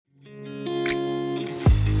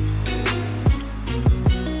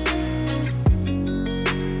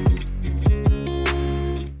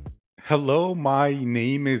Hello, my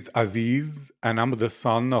name is Aziz, and I'm the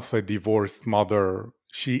son of a divorced mother.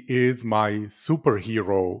 She is my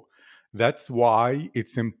superhero. That's why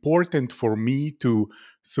it's important for me to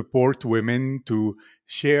support women to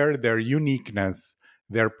share their uniqueness,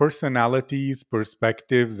 their personalities,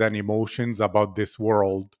 perspectives, and emotions about this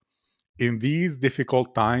world. In these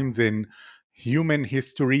difficult times in human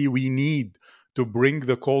history, we need to bring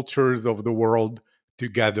the cultures of the world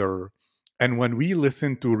together. And when we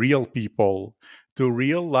listen to real people, to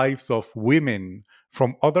real lives of women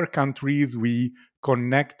from other countries, we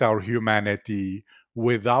connect our humanity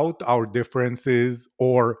without our differences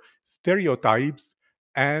or stereotypes,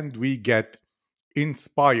 and we get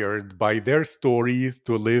inspired by their stories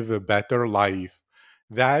to live a better life.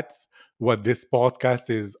 That's what this podcast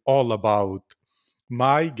is all about.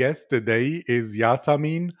 My guest today is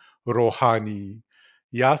Yasamin Rohani.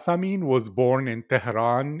 Yasamin was born in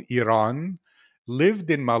Tehran, Iran,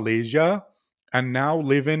 lived in Malaysia, and now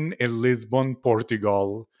living in Lisbon,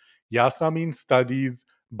 Portugal. Yasamin studies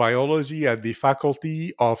biology at the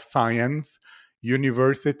Faculty of Science,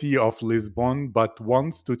 University of Lisbon, but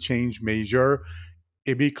wants to change major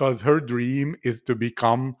because her dream is to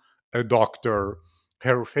become a doctor.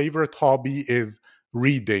 Her favorite hobby is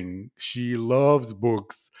reading. She loves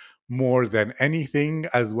books more than anything,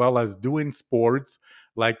 as well as doing sports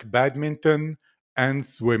like badminton and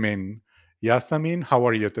swimming. Yasamin, how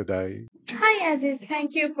are you today? Hi, Aziz.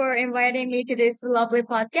 Thank you for inviting me to this lovely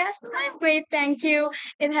podcast. I'm great, thank you.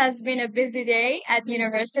 It has been a busy day at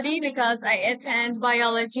university because I attend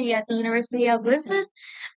biology at the University of Lisbon,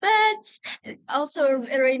 but also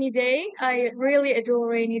a rainy day. I really adore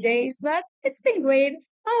rainy days, but it's been great.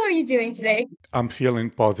 How are you doing today? I'm feeling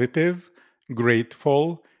positive,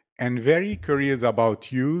 grateful, and very curious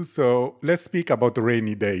about you. So let's speak about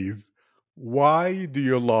rainy days. Why do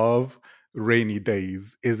you love rainy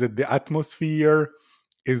days? Is it the atmosphere?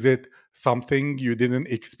 Is it something you didn't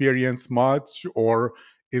experience much? Or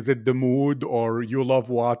is it the mood? Or you love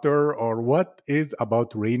water? Or what is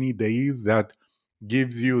about rainy days that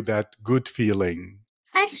gives you that good feeling?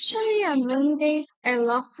 Actually, on rainy days, I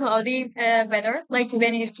love cloudy weather. Like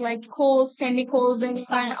when it's like cold, semi-cold,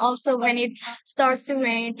 and also when it starts to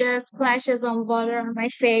rain, the splashes on water on my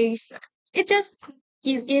face. It just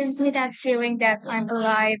gives me that feeling that I'm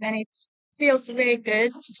alive, and it feels very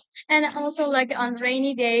good. And also, like on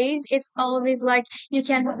rainy days, it's always like you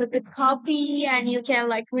can have a good coffee and you can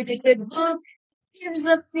like read a good book. It gives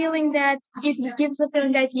the feeling that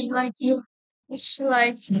you it's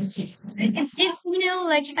like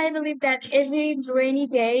like I believe that every rainy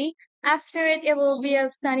day after it will be a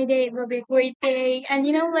sunny day, it will be a great day, and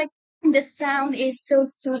like the sound is so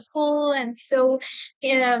soothful and so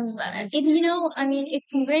I mean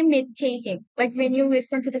it's very meditative. Like when you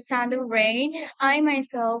listen to the sound of rain, I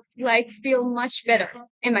myself like feel much better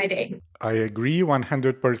in my day. I agree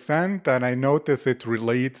 100%. And I notice it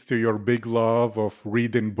relates to your big love of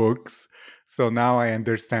reading books. So now I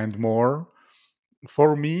understand more.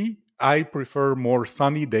 For me, I prefer more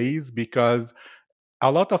sunny days because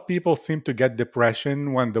a lot of people seem to get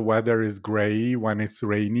depression when the weather is gray, when it's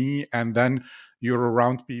rainy, and then you're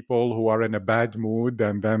around people who are in a bad mood,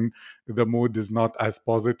 and then the mood is not as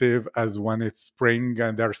positive as when it's spring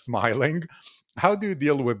and they're smiling. How do you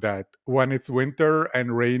deal with that when it's winter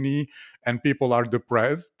and rainy and people are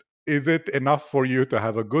depressed? Is it enough for you to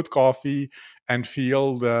have a good coffee and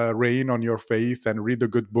feel the rain on your face and read a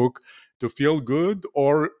good book to feel good?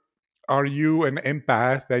 Or are you an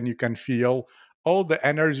empath and you can feel all the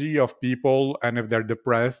energy of people, and if they're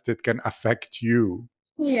depressed it can affect you?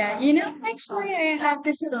 Yeah, actually, I have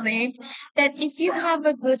this belief that if you have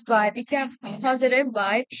a good vibe, if you have a positive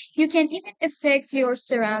vibe, you can even affect your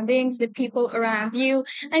surroundings, the people around you.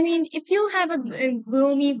 I mean, if you have a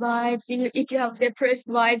gloomy vibes, if you have depressed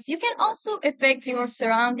vibes, you can also affect your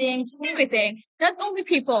surroundings, everything, not only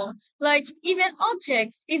people, like even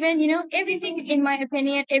objects, even, everything, in my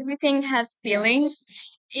opinion, everything has feelings,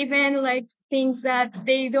 even like things that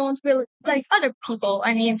they don't really like other people.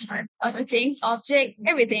 I mean, other things, objects,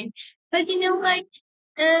 everything. But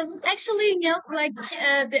actually,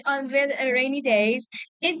 on with rainy days,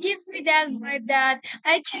 it gives me that vibe that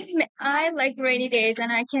I like rainy days,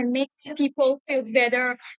 and I can make people feel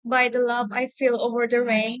better by the love I feel over the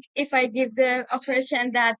rain. If I give the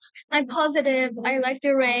impression that I'm positive, I like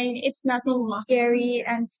the rain, it's nothing scary,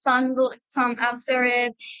 and sun will come after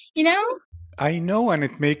it. You know? I know, and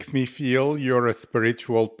it makes me feel you're a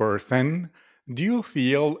spiritual person. Do you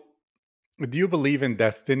feel, do you believe in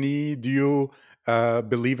destiny? Do you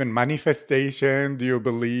believe in manifestation? Do you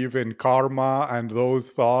believe in karma and those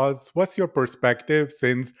thoughts? What's your perspective,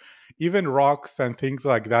 since even rocks and things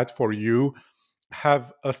like that for you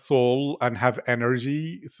have a soul and have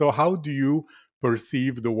energy? So, how do you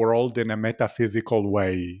perceive the world in a metaphysical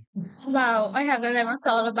way? Wow, I haven't ever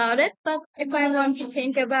thought about it, but if I want to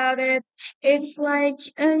think about it, it's like,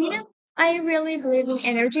 I really believe in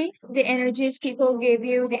energies. The energies people give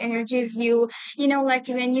you, the energies like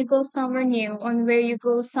when you go somewhere new, on where you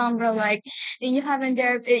go somewhere like you haven't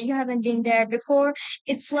been there before.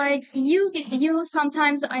 It's like you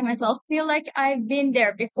sometimes I myself feel like I've been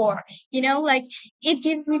there before. Like it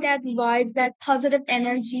gives me that vibes, that positive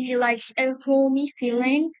energy, like a homey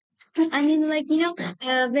feeling. I mean, like,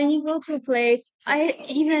 when you go to a place, I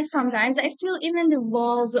even sometimes I feel even the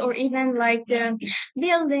walls or even like the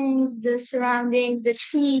buildings, the surroundings, the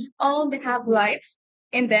trees, all they have life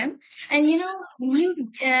in them. And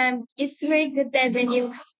it's very good that when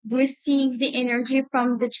you receive the energy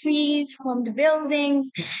from the trees, from the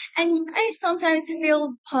buildings, and I sometimes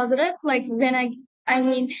feel positive, like I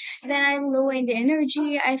mean, when I'm low in the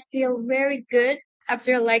energy, I feel very good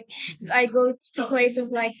after like I go to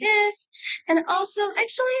places like this. And also,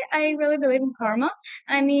 actually, I really believe in karma.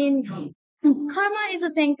 I mean, karma is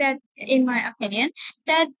a thing that, in my opinion,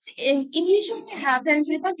 that it usually happens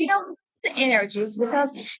because the energies,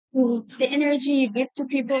 because the energy you give to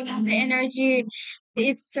people, the energy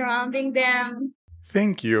it's surrounding them.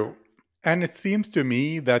 Thank you. And it seems to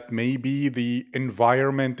me that maybe the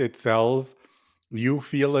environment itself, you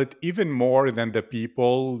feel it even more than the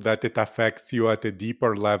people, that it affects you at a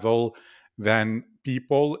deeper level than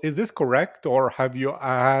people. Is this correct? Or have you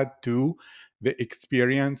had to the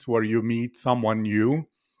experience where you meet someone new?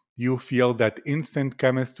 You feel that instant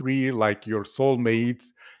chemistry, like your soulmates,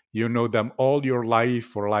 you know them all your life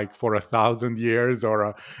for like for 1,000 years,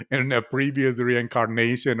 or in a previous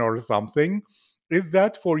reincarnation or something. Is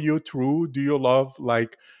that for you true? Do you love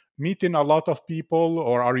like meeting a lot of people,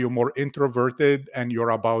 or are you more introverted and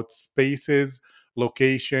you're about spaces,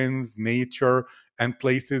 locations, nature, and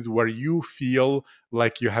places where you feel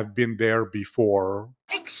like you have been there before?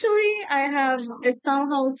 Actually, I have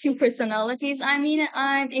somehow two personalities. I mean,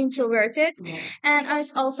 I'm introverted and I'm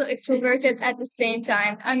also extroverted at the same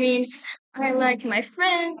time. I mean, I like my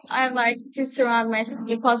friends. I like to surround myself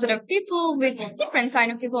with positive people, with different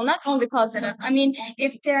kind of people, not only positive. I mean,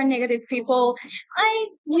 if they're negative people, I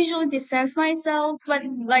usually distance myself. But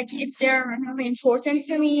like if they're really important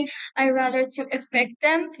to me, I rather to affect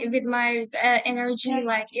them with my energy.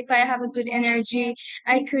 Like if I have a good energy,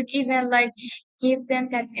 I could even like give them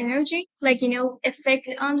that energy, like effect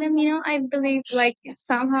on them. I believe like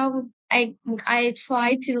somehow I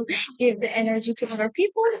try to give the energy to other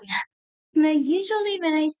people. Like usually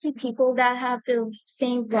when I see people that have the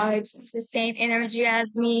same vibes, the same energy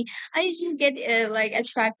as me, I usually get like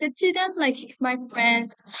attracted to them. Like if my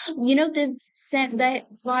friends, the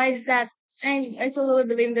vibes that I totally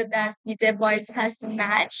believe that the vibes has to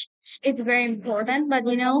match. It's very important, but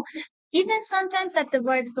even sometimes that the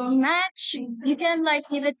vibes don't match, you can like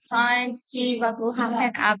give it time, see what will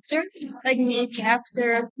happen after. Like maybe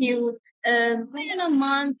after a few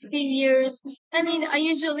months, few years. I mean, I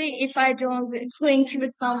usually, if I don't click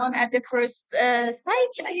with someone at the first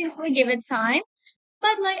sight, I usually give it time.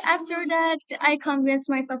 But like after that, I convince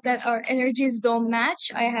myself that our energies don't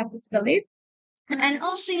match. I have this belief. And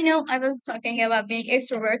also, I was talking about being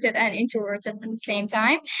extroverted and introverted at the same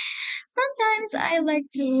time. Sometimes I like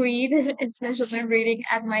to read, especially reading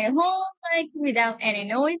at my home, like without any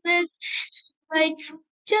noises, like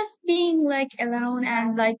just being like alone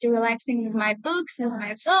and like relaxing with my books, with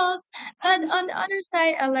my thoughts. But on the other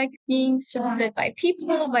side, I like being surrounded by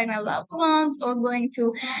people, by my loved ones, or going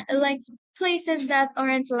to like places that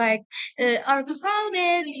aren't like are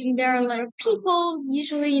crowded. There are a lot of people.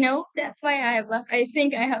 Usually, that's why I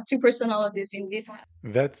think I have two personalities in this.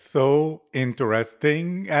 That's so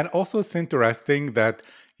interesting. And also, it's interesting that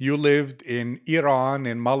you lived in Iran,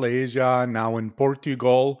 in Malaysia, now in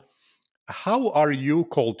Portugal. How are you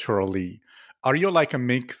culturally? Are you like a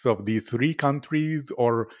mix of these three countries,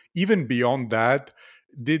 or even beyond that?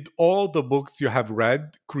 Did all the books you have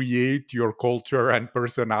read create your culture and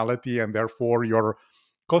personality, and therefore you're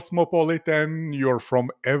cosmopolitan? You're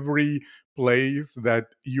from every place that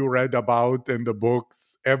you read about in the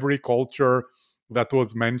books, every culture that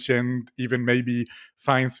was mentioned, even maybe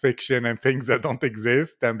science fiction and things that don't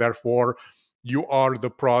exist, and therefore you are the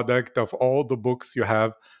product of all the books you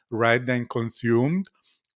have read and consumed?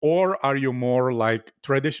 Or are you more like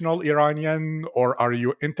traditional Iranian, or are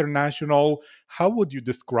you international? How would you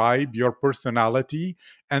describe your personality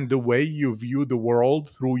and the way you view the world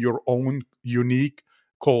through your own unique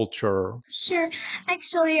culture? Sure.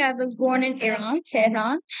 Actually, I was born in Iran,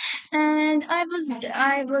 Tehran, and I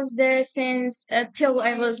was there since till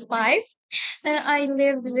I was 5. I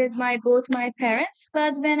lived with my both my parents,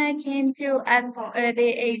 but when I came to at the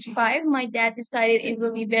age 5, my dad decided it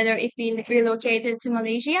would be better if we relocated to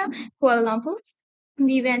Malaysia, Kuala Lumpur.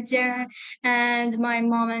 We went there, and my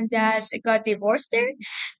mom and dad got divorced there.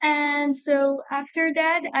 And so after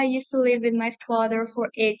that, I used to live with my father for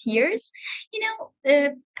 8 years. You know,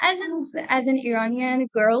 as an Iranian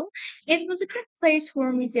girl, it was a good place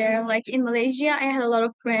for me there. Like in Malaysia, I had a lot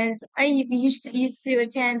of friends. I used to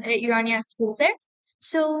attend Iranian school there.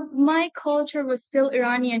 So my culture was still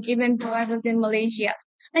Iranian, even though I was in Malaysia.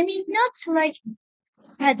 I mean, not like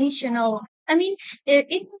traditional. I mean,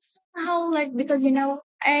 it was somehow like because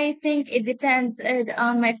I think it depends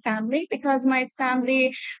on my family because my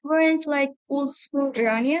family weren't like old school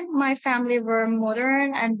Iranian. My family were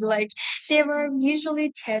modern and like they were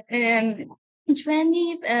usually trendy.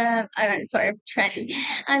 Sorry, trendy.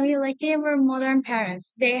 I mean, like they were modern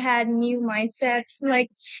parents. They had new mindsets,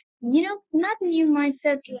 like not new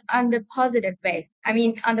mindsets on the positive way. I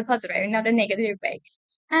mean, on the positive way, not the negative way.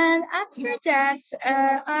 And after that,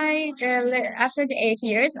 after the 8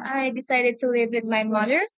 years, I decided to live with my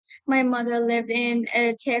mother. My mother lived in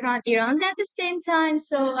Tehran, Iran at the same time.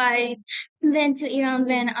 So I went to Iran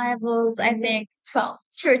when I was, I think, 12,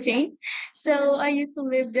 13. So I used to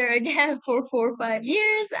live there again for 4 or 5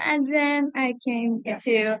 years. And then I came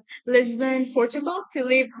to Lisbon, Portugal to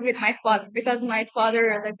live with my father because my father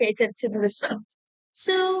relocated to Lisbon.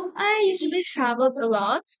 So I usually traveled a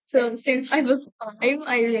lot. So since I was 5,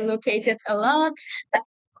 I relocated a lot. But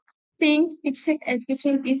I think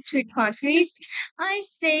between these three countries, I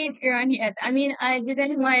stayed Iranian. I mean, I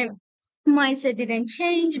didn't my mindset didn't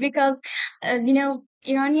change because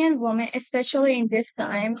Iranian women, especially in this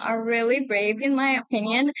time, are really brave in my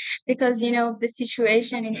opinion because the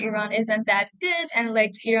situation in Iran isn't that good and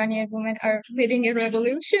like Iranian women are leading a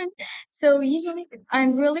revolution. So usually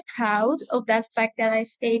I'm really proud of that fact that I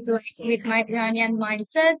stayed with my Iranian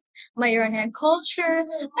mindset, my Iranian culture,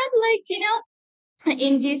 and like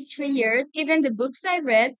in these 3 years, even the books I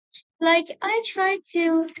read, like I try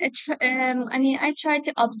to, I try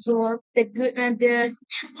to absorb the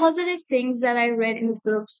positive things that I read in the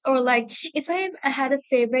books, or like if I had a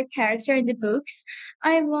favorite character in the books,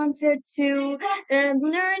 I wanted to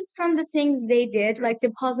learn from the things they did, like the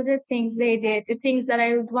positive things they did, the things that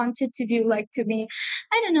I wanted to do, like to be,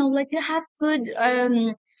 I don't know, like to have good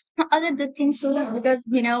other good things to learn because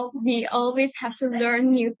we always have to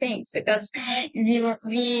learn new things because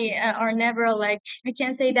we are never like we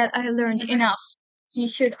can't say that I learned enough. You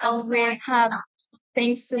should always have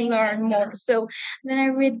things to learn more. So when I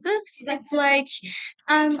read books, it's like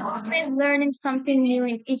I'm always learning something new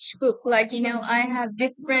in each book. Like I have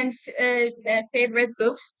different favorite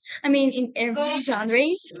books. I mean, in every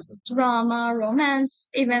genres, drama, romance,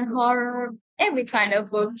 even horror, every kind of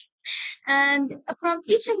book. And from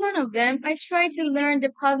each one of them, I try to learn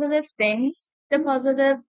the positive things, the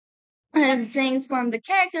positive things from the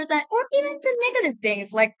characters, and or even the negative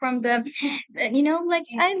things, like from the, like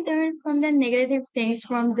I learned from the negative things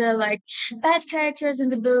from the like bad characters in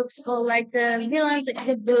the books or like the villains in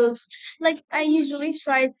the books. Like I usually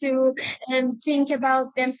try to think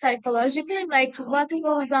about them psychologically, like what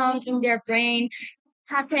goes on in their brain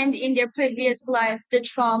happened in their previous lives, the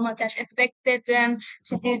trauma that affected them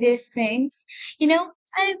to do these things.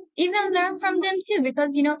 I even learn from them too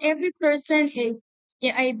because every person is.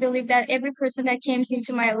 Yeah, I believe that every person that comes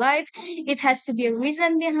into my life, it has to be a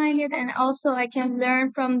reason behind it, and also I can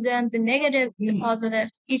learn from them the negative, the positive,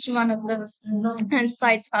 each one of those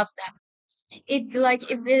sides of them. It like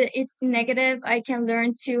if it's negative, I can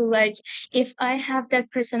learn to like if I have that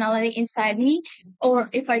personality inside me, or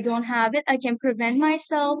if I don't have it, I can prevent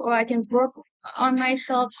myself, or I can work on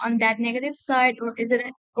myself on that negative side, or is it,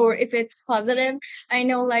 or if it's positive, I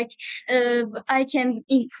know like I can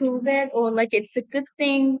improve it, or like it's a good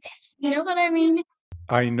thing. You know what I mean?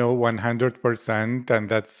 I know 100%, and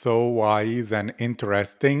that's so wise and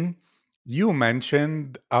interesting. You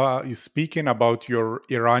mentioned, speaking about your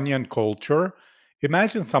Iranian culture.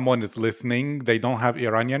 Imagine someone is listening, they don't have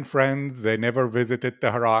Iranian friends, they never visited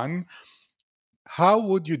Tehran. How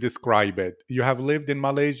would you describe it? You have lived in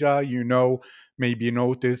Malaysia, maybe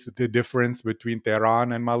notice the difference between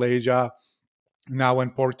Tehran and Malaysia. Now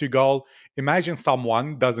in Portugal, imagine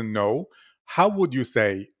someone doesn't know. How would you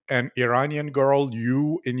say an Iranian girl,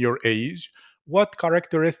 you in your age, what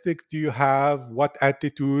characteristics do you have? What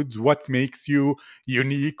attitudes? What makes you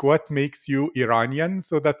unique? What makes you Iranian?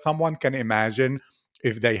 So that someone can imagine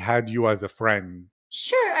if they had you as a friend.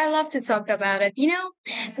 Sure, I love to talk about it.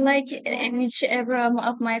 Like whichever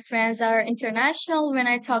of my friends are international, when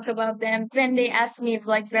I talk about them, when they ask me if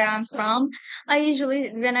like where I'm from, I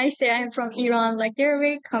usually when I say I'm from Iran, like they're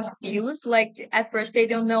very confused. Like at first they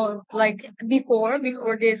don't know like before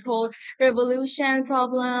this whole revolution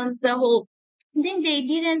problems, the whole thing they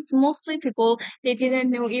didn't mostly people they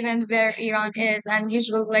didn't know even where Iran is, and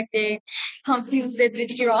usually like they confused it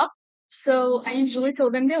with Iraq. So I usually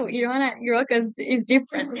told them, no, Iran and Iraq is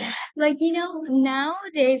different. Like,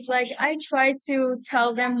 nowadays, like I try to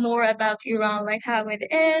tell them more about Iran, like how it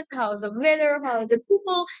is, how's the weather, how are the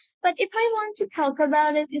people. But if I want to talk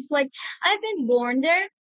about it, it's like I've been born there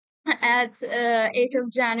at 8th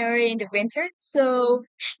of January in the winter. So,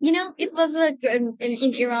 it was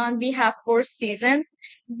in Iran, we have four seasons,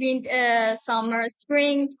 summer,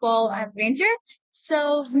 spring, fall, and winter.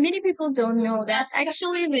 So many people don't know that.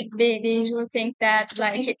 Actually, they usually think that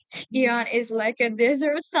like Iran is like a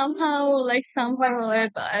desert somehow, like somehow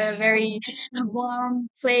a very warm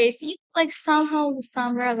place, like somehow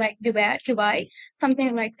somewhere like Dubai,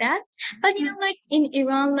 something like that. But like in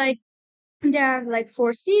Iran, like there are like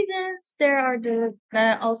four seasons. There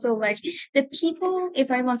are also like the people. If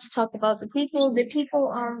I want to talk about the people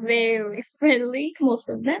are very friendly. Most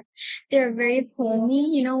of them, they're very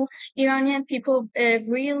homey. Iranian people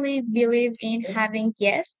really believe in having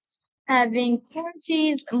guests, having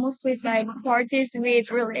parties, mostly like parties with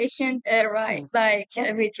relation, right? Like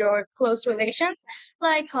with your close relations,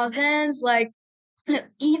 like cousins, like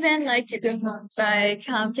even like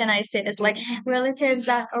how can I say this, like relatives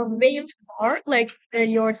that are way far, like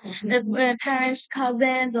your parents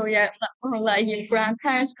cousins, or like your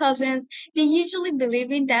grandparents cousins. They usually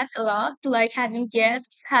believe in that a lot, like having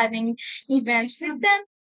guests, having events with them.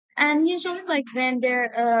 And usually like when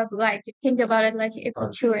they're like think about it, like if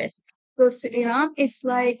a tourist goes to Iran, it's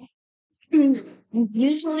like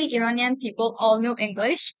usually Iranian people all know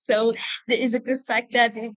English, so there is a good fact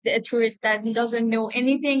that the tourist that doesn't know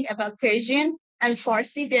anything about Persian and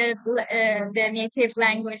Farsi, the native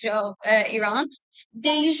language of Iran,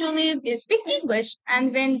 they usually speak English.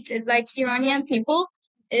 And when like Iranian people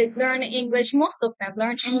learn English, most of them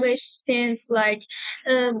learn English since like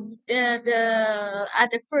the at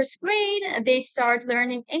the first grade. They start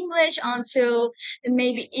learning English until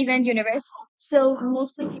maybe even university. So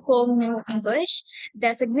mostly people know English.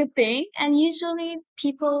 That's a good thing. And usually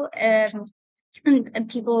people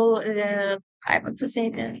I want to say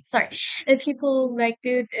that sorry, people like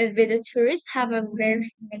with the tourists have a very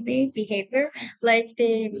friendly behavior. Like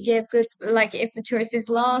they give good, like if the tourist is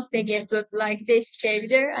lost, they give good, like they stay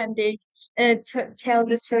there and they tell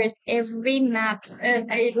the tourist every map,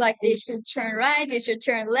 like they should turn right, they should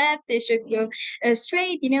turn left, they should go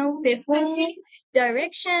straight, the whole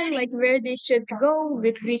direction, like where they should go,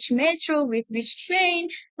 with which metro, with which train.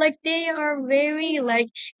 Like they are very like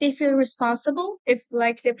they feel responsible if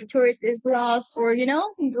like the tourist is lost, or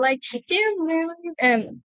like they're really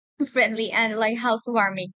friendly and like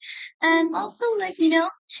housewarming. And also like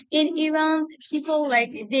in Iran, people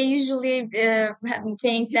like they usually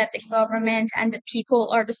think that the government and the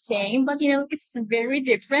people are the same, but it's very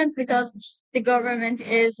different because the government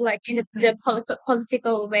is like in the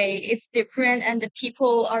political way it's different, and the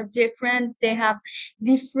people are different. They have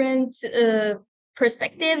different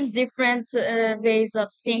perspectives, different ways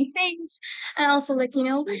of seeing things. And also like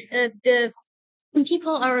the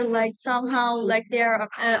people are like somehow like they're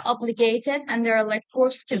obligated, and they're like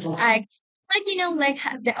forced to act like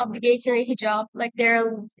like the obligatory hijab, like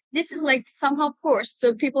they're this is like somehow forced,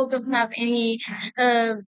 so people don't have any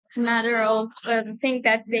uh matter of thing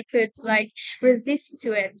that they could like resist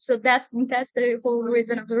to it. So that's the whole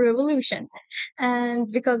reason of the revolution.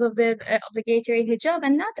 And because of the obligatory hijab,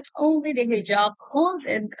 and not only the hijab,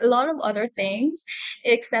 a lot of other things,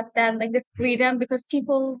 except that like the freedom, because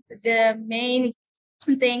people, the main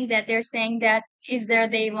thing that they're saying that is there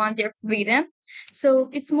they want their freedom. So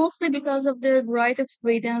it's mostly because of the right of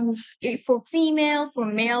freedom, for female, for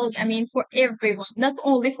male, I mean for everyone, not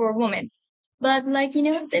only for women. But like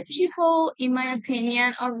the people in my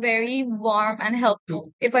opinion are very warm and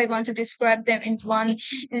helpful. If I want to describe them in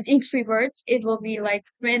three words, it will be like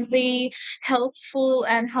friendly, helpful,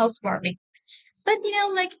 and housewarming. But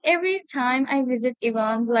like every time I visit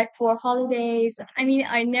Iran, like for holidays, I mean,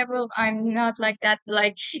 I'm not like that.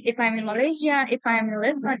 Like if I'm in Malaysia, if I'm in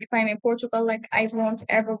Lisbon, if I'm in Portugal, like I won't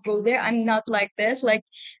ever go there. I'm not like this. Like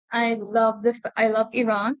I love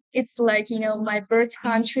Iran. It's like, my birth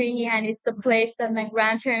country, and it's the place that my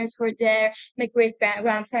grandparents were there, my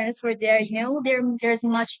grandparents were there. There's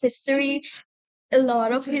much history, a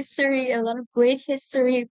lot of history, a lot of great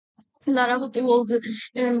history. a lot of old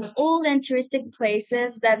and touristic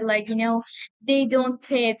places that, like, they don't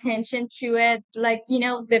pay attention to it. Like,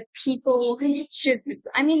 the people should,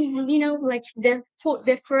 I mean, like the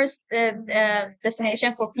first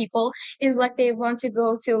destination for people is like they want to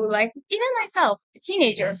go to, like, even myself,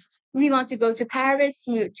 teenagers. We want to go to Paris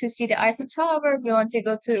to see the Eiffel Tower. We want to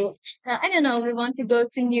go to, I don't know, we want to go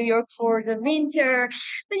to New York for the winter.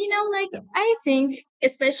 But, like, I think,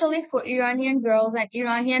 especially for Iranian girls and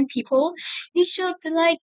Iranian people, you should,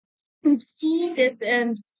 like, see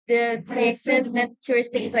the places, the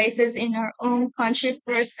touristic places in our own country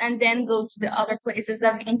first, and then go to the other places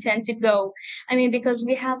that we intend to go. I mean, because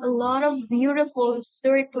we have a lot of beautiful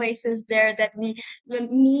historic places there that me,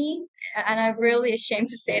 and I'm really ashamed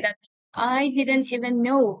to say that I didn't even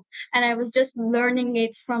know, and I was just learning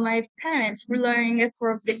it from my parents, learning it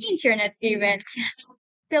from the internet even.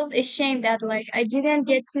 Felt ashamed that, like, I didn't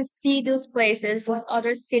get to see those places, those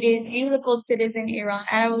other cities, beautiful cities in Iran,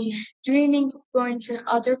 and I was dreaming of going to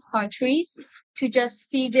other countries to just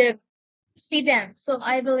see them. So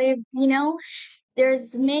I believe,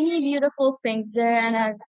 there's many beautiful things there,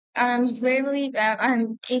 and I'm really,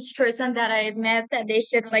 I'm each person that I met that they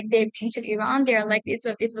said, like, they've been to Iran. They're like,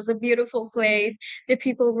 it was a beautiful place. The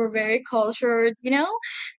people were very cultured.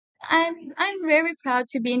 I'm very proud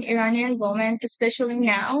to be an Iranian woman, especially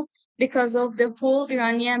now because of the whole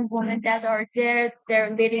Iranian women that are there.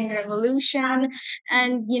 They're leading revolution,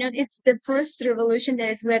 and it's the first revolution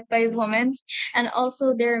that is led by women. And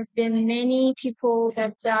also, there have been many people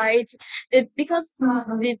that died because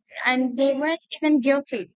and they weren't even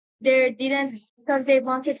guilty. They didn't, because they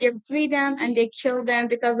wanted their freedom, and they killed them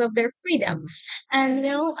because of their freedom. And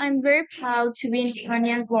I'm very proud to be an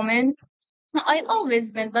Iranian woman. I've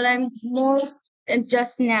always been, but I'm more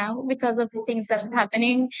just now because of the things that are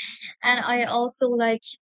happening. And I also, like,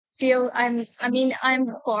 feel I mean,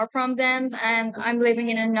 I'm far from them and I'm living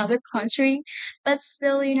in another country, but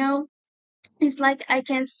still, it's like I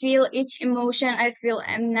can feel each emotion I feel,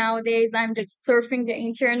 and nowadays I'm just surfing the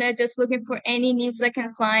internet, just looking for any news I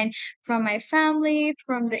can find from my family,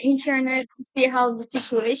 from the internet, see how the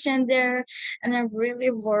situation there, and I'm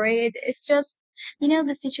really worried. It's just,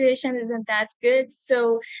 the situation isn't that good.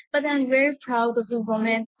 So, but I'm very proud of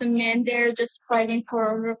the men there just fighting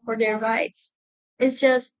for their rights. It's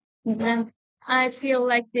just, I feel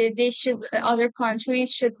like they should, other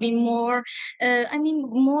countries should be more, I mean,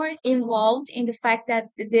 more involved in the fact that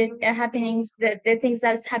the happenings, the things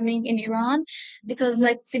that's happening in Iran, because,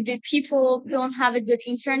 like, the people don't have a good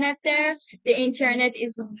internet there. The internet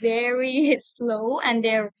is very slow, and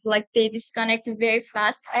they disconnect very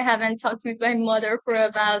fast. I haven't talked with my mother for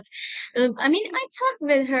about, I mean, I talked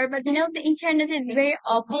with her, but the internet is very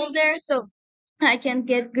awful there, so I can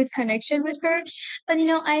get good connection with her. But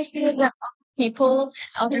I feel that people,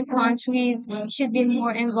 other countries should be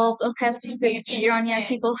more involved. Okay, the Iranian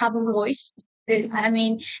people have a voice. I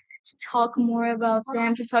mean, to talk more about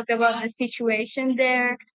them, to talk about the situation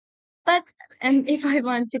there. But, and if I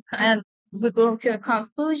want to we go to a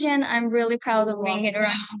conclusion, I'm really proud of being an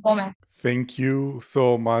Iranian woman. Thank you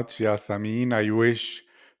so much, Yasamin. I wish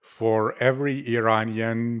for every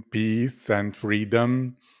Iranian peace and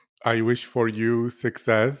freedom. I wish for you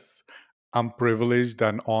success. I'm privileged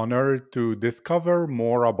and honored to discover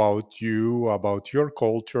more about you, about your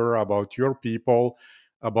culture, about your people,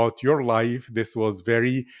 about your life. This was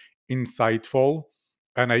very insightful,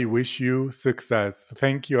 and I wish you success.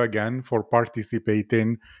 Thank you again for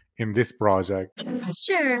participating in this project.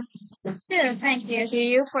 Sure, sure. Thank you to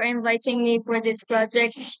you for inviting me for this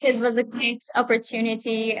project. It was a great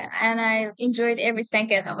opportunity, and I enjoyed every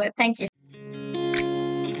second of it. Thank you.